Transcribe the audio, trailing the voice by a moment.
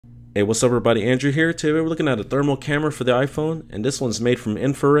Hey, what's up everybody, Andrew here. Today we're looking at a thermal camera for the iPhone, and this one's made from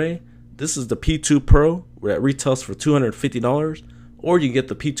Infiray. This is the P2 Pro, that retails for $250, or you can get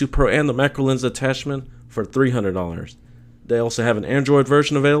the P2 Pro and the macro lens attachment for $300. They also have an Android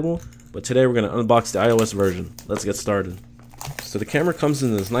version available, but today we're going to unbox the iOS version. Let's get started. So the camera comes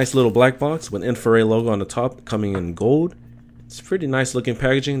in this nice little black box with Infiray logo on the top, coming in gold. It's pretty nice looking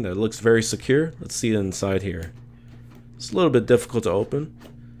packaging that looks very secure. Let's see it inside here. It's a little bit difficult to open.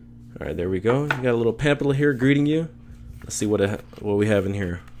 Alright, there we go. You got a little pamphlet here greeting you. Let's see what we have in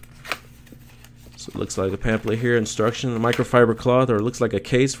here. So it looks like a pamphlet here, instruction, a microfiber cloth, or it looks like a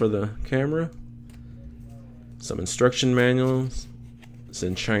case for the camera. Some instruction manuals. It's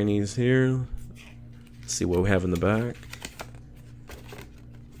in Chinese here. Let's see what we have in the back.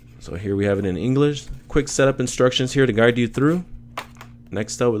 So here we have it in English. Quick setup instructions here to guide you through.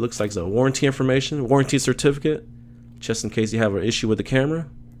 Next up, it looks like some warranty information, warranty certificate, just in case you have an issue with the camera.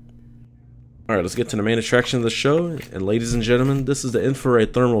 Alright, let's get to the main attraction of the show. And ladies and gentlemen, this is the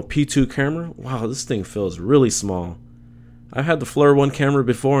Infiray Thermal P2 camera. Wow, this thing feels really small. I've had the Flare 1 camera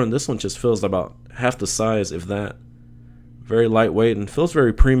before, and this one just feels about half the size, if that. Very lightweight and feels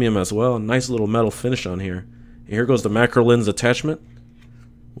very premium as well. Nice little metal finish on here. And here goes the macro lens attachment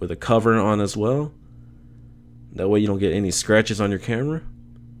with a cover on as well. That way you don't get any scratches on your camera.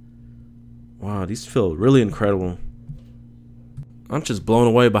 Wow, these feel really incredible. I'm just blown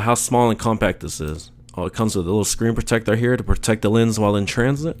away by how small and compact this is. Oh, it comes with a little screen protector here to protect the lens while in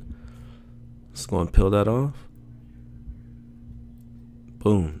transit. Let's go and peel that off.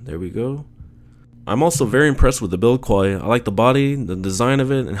 Boom, there we go. I'm also very impressed with the build quality. I like the body, the design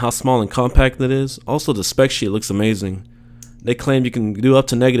of it, and how small and compact it is. Also, the spec sheet looks amazing. They claim you can do up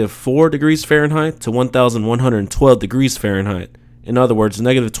to -4 degrees Fahrenheit to 1112 degrees Fahrenheit. In other words,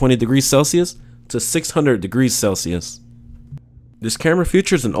 -20 degrees Celsius to 600 degrees Celsius. This camera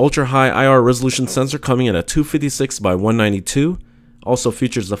features an ultra-high IR resolution sensor coming in at 256 by 192. Also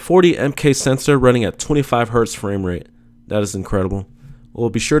features a 40 MK sensor running at 25 Hz frame rate. That is incredible.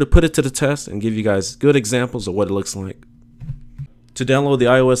 We'll be sure to put it to the test and give you guys good examples of what it looks like. To download the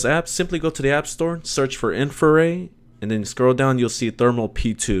iOS app, simply go to the App Store, search for Infiray, and then scroll down, you'll see Thermal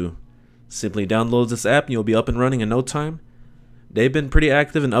P2. Simply download this app and you'll be up and running in no time. They've been pretty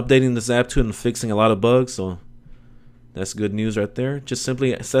active in updating this app too and fixing a lot of bugs, so that's good news right there. Just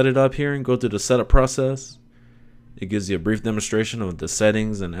simply set it up here and go through the setup process. It gives you a brief demonstration of the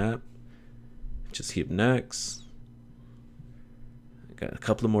settings and app. Just hit next. Got a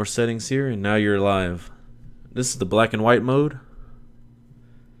couple of more settings here, and now you're live. This is the black and white mode.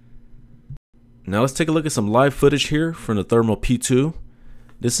 Now let's take a look at some live footage here from the Thermal P2.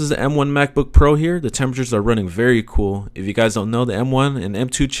 This is the M1 MacBook Pro here. The temperatures are running very cool. If you guys don't know, the M1 and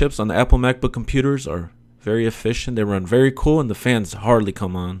M2 chips on the Apple MacBook computers are very efficient. They run very cool and the fans hardly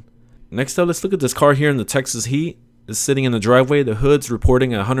come on. Next up, let's look at this car here in the Texas heat. It's sitting in the driveway. The hood's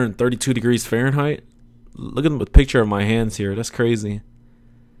reporting at 132 degrees Fahrenheit. Look at the picture of my hands here. That's crazy.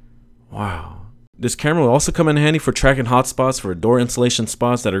 Wow. This camera will also come in handy for tracking hotspots for door insulation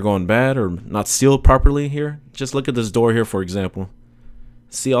spots that are going bad or not sealed properly here. Just look at this door here, for example.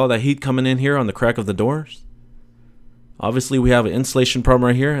 See all that heat coming in here on the crack of the doors? Obviously, we have an insulation problem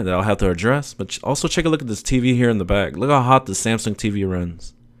right here that I'll have to address, but also check a look at this TV here in the back. Look how hot the Samsung TV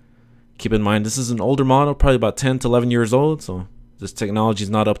runs. Keep in mind, this is an older model, probably about 10 to 11 years old, so this technology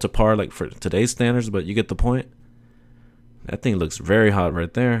is not up to par like for today's standards, but you get the point. That thing looks very hot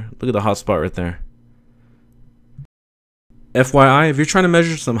right there. Look at the hot spot right there. FYI, if you're trying to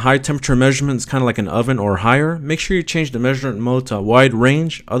measure some high temperature measurements, kind of like an oven or higher, make sure you change the measurement mode to wide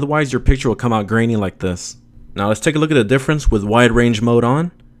range, otherwise your picture will come out grainy like this. Now let's take a look at the difference with wide range mode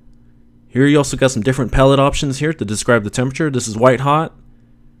on. Here you also got some different palette options here to describe the temperature. This is white hot,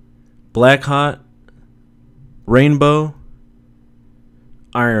 black hot, rainbow,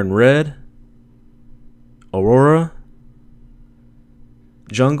 iron red, aurora,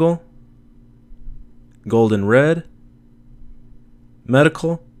 jungle, golden red,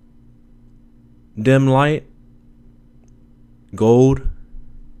 medical, dim light, gold,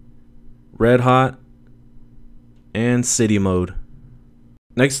 red hot, and city mode.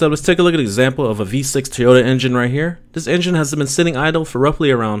 Next up, let's take a look at an example of a V6 Toyota engine right here. This engine has been sitting idle for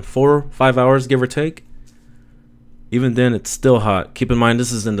roughly around 4 or 5 hours, give or take. Even then, it's still hot. Keep in mind,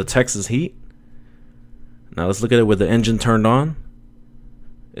 this is in the Texas heat. Now let's look at it with the engine turned on.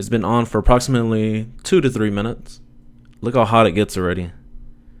 It's been on for approximately 2 to 3 minutes. Look how hot it gets already.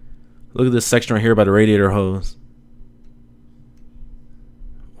 Look at this section right here by the radiator hose.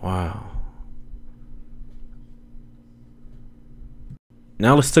 Wow.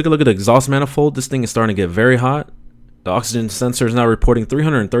 Now let's take a look at the exhaust manifold. This thing is starting to get very hot. The oxygen sensor is now reporting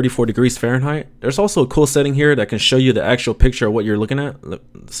 334 degrees Fahrenheit. There's also a cool setting here that can show you the actual picture of what you're looking at.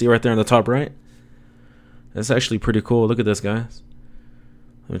 See right there in the top right? That's actually pretty cool. Look at this, guys.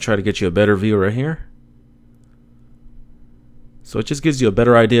 Let me try to get you a better view right here. So it just gives you a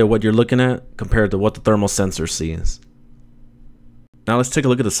better idea of what you're looking at compared to what the thermal sensor sees. Now let's take a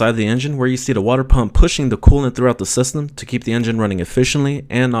look at the side of the engine where you see the water pump pushing the coolant throughout the system to keep the engine running efficiently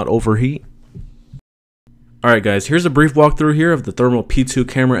and not overheat. Alright guys, here's a brief walkthrough here of the Thermal P2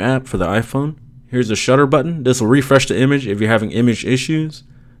 camera app for the iPhone. Here's the shutter button. This will refresh the image if you're having image issues.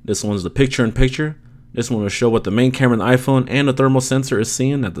 This one's the picture-in-picture. This one will show what the main camera in the iPhone and the thermal sensor is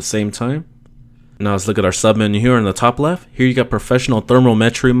seeing at the same time. Now let's look at our sub-menu here in the top left. Here you got professional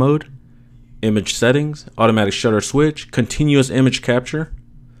thermometry mode, image settings, automatic shutter switch, continuous image capture.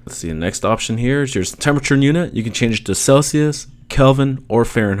 Let's see, the next option here is your temperature unit. You can change it to Celsius, Kelvin, or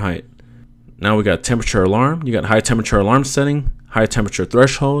Fahrenheit. Now we got temperature alarm. You got high temperature alarm setting, high temperature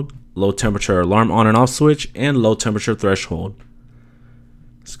threshold, low temperature alarm on and off switch, and low temperature threshold.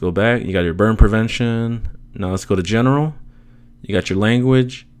 Let's go back. You got your burn prevention. Now let's go to general. You got your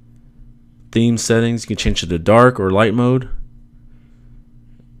language, theme settings. You can change it to dark or light mode.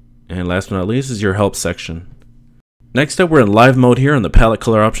 And last but not least is your help section. Next up, we're in live mode here on the palette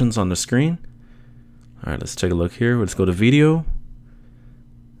color options on the screen. All right, let's take a look here. Let's go to video.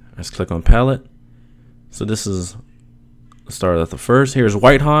 Let's click on palette. So this is, let's start at the first. Here's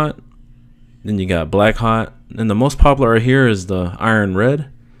white hot. Then you got black hot. And the most popular right here is the iron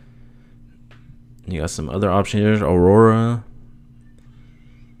red. You got some other options here. Aurora,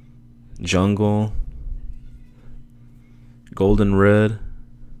 jungle, golden red,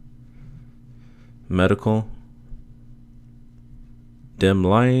 medical, dim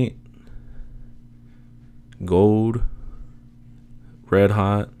light, gold, red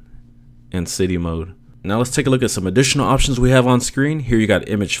hot, and city mode. Now let's take a look at some additional options we have on screen. Here you got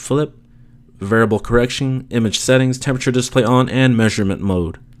image flip, variable correction, image settings, temperature display on, and measurement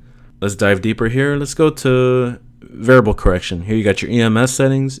mode. Let's dive deeper here. Let's go to variable correction. Here you got your EMS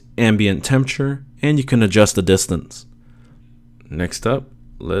settings, ambient temperature, and you can adjust the distance. Next up,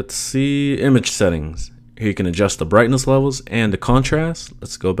 let's see image settings. Here you can adjust the brightness levels and the contrast.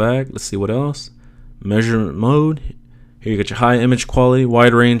 Let's go back. Let's see what else. Measurement mode. Here you got your high image quality,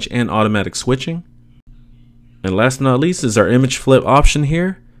 wide range, and automatic switching. And last but not least is our image flip option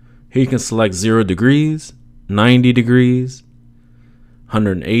here. Here you can select 0 degrees, 90 degrees,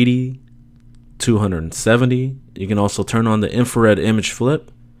 180, 270. You can also turn on the infrared image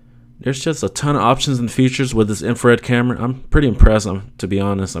flip. There's just a ton of options and features with this infrared camera. I'm pretty impressed, to be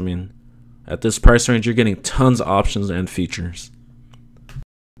honest. I mean, at this price range, you're getting tons of options and features.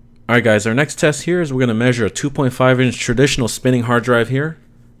 Alright guys, our next test here is we're going to measure a 2.5-inch traditional spinning hard drive here.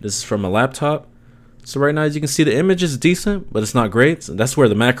 This is from a laptop. So right now, as you can see, the image is decent, but it's not great. So that's where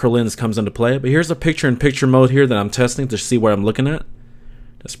the macro lens comes into play. But here's a picture-in-picture mode here that I'm testing to see what I'm looking at.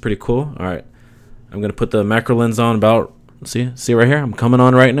 That's pretty cool. Alright, I'm going to put the macro lens on about, see right here? I'm coming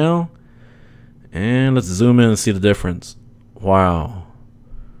on right now. And let's zoom in and see the difference. Wow.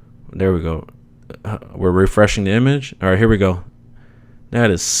 There we go. We're refreshing the image. Alright, here we go. That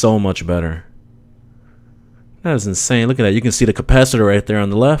is so much better. That is insane. Look at that. You can see the capacitor right there on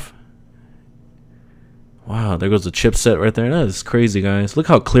the left. Wow, there goes the chipset right there. That is crazy, guys. Look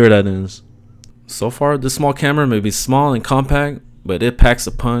how clear that is. So far, this small camera may be small and compact, but it packs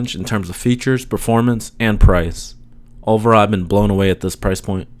a punch in terms of features, performance, and price. Overall, I've been blown away at this price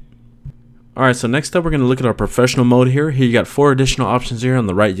point. Alright, so next up we're going to look at our professional mode here. Here you got 4 additional options here on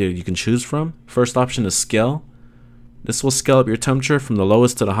the right you can choose from. First option is scale. This will scale up your temperature from the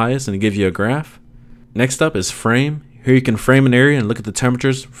lowest to the highest and give you a graph. Next up is frame. Here you can frame an area and look at the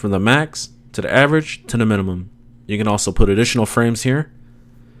temperatures from the max to the average to the minimum. You can also put additional frames here.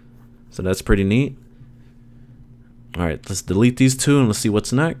 So that's pretty neat. Alright, let's delete these two and let's see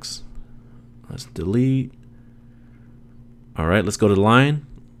what's next. Let's delete. Alright, let's go to line.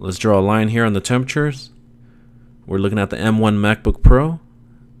 Let's draw a line here on the temperatures. We're looking at the M1 MacBook Pro.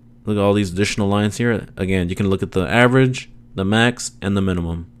 Look at all these additional lines here. Again, you can look at the average, the max, and the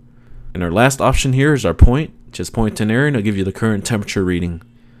minimum. And our last option here is our point. Just point to an area and it'll give you the current temperature reading.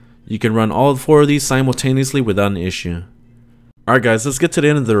 You can run all 4 of these simultaneously without an issue. Alright guys, let's get to the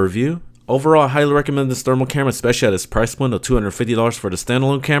end of the review. Overall, I highly recommend this thermal camera, especially at its price point of $250 for the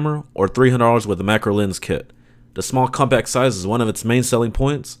standalone camera or $300 with the macro lens kit. The small compact size is one of its main selling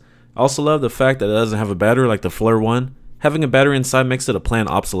points. I also love the fact that it doesn't have a battery like the Flare 1. Having a battery inside makes it a planned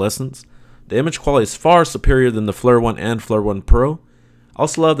obsolescence. The image quality is far superior than the Flare 1 and Flare 1 Pro. I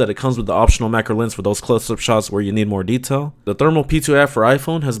also love that it comes with the optional macro lens for those close-up shots where you need more detail. The Thermal P2 app for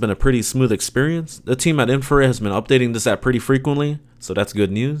iPhone has been a pretty smooth experience. The team at Infiray has been updating this app pretty frequently, so that's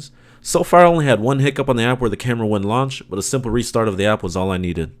good news. So far I only had one hiccup on the app where the camera wouldn't launch, but a simple restart of the app was all I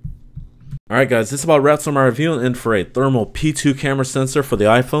needed. Alright guys, this about wraps up my review on Infiray Thermal P2 camera sensor for the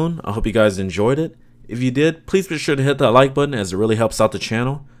iPhone. I hope you guys enjoyed it. If you did, please be sure to hit that like button as it really helps out the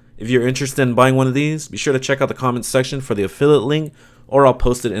channel. If you're interested in buying one of these, be sure to check out the comments section for the affiliate link, or I'll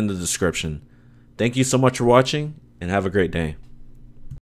post it in the description. Thank you so much for watching, and have a great day.